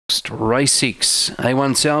Race 6,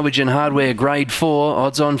 A1 Salvage and Hardware Grade 4,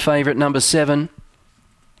 odds on favourite number 7.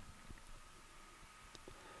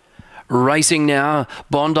 Racing now,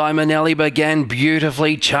 Bondi Manelli began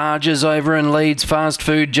beautifully, charges over and leads Fast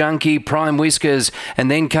Food Junkie, Prime Whiskers,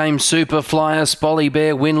 and then came Super Flyer, Spolly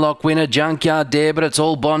Bear, Winlock Winner, Junkyard Dare, but it's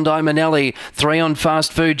all Bondi Manelli. 3 on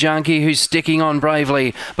Fast Food Junkie, who's sticking on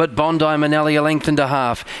bravely, but Bondi Manelli a length and a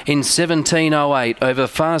half in 17.08 over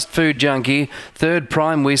Fast Food Junkie, 3rd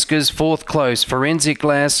Prime Whiskers, 4th Close, Forensic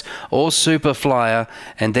Lass or Super Flyer,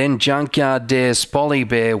 and then Junkyard Dare, Spolly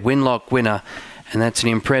Bear, Winlock Winner. And that's an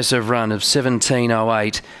impressive run of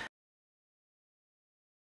 17.08.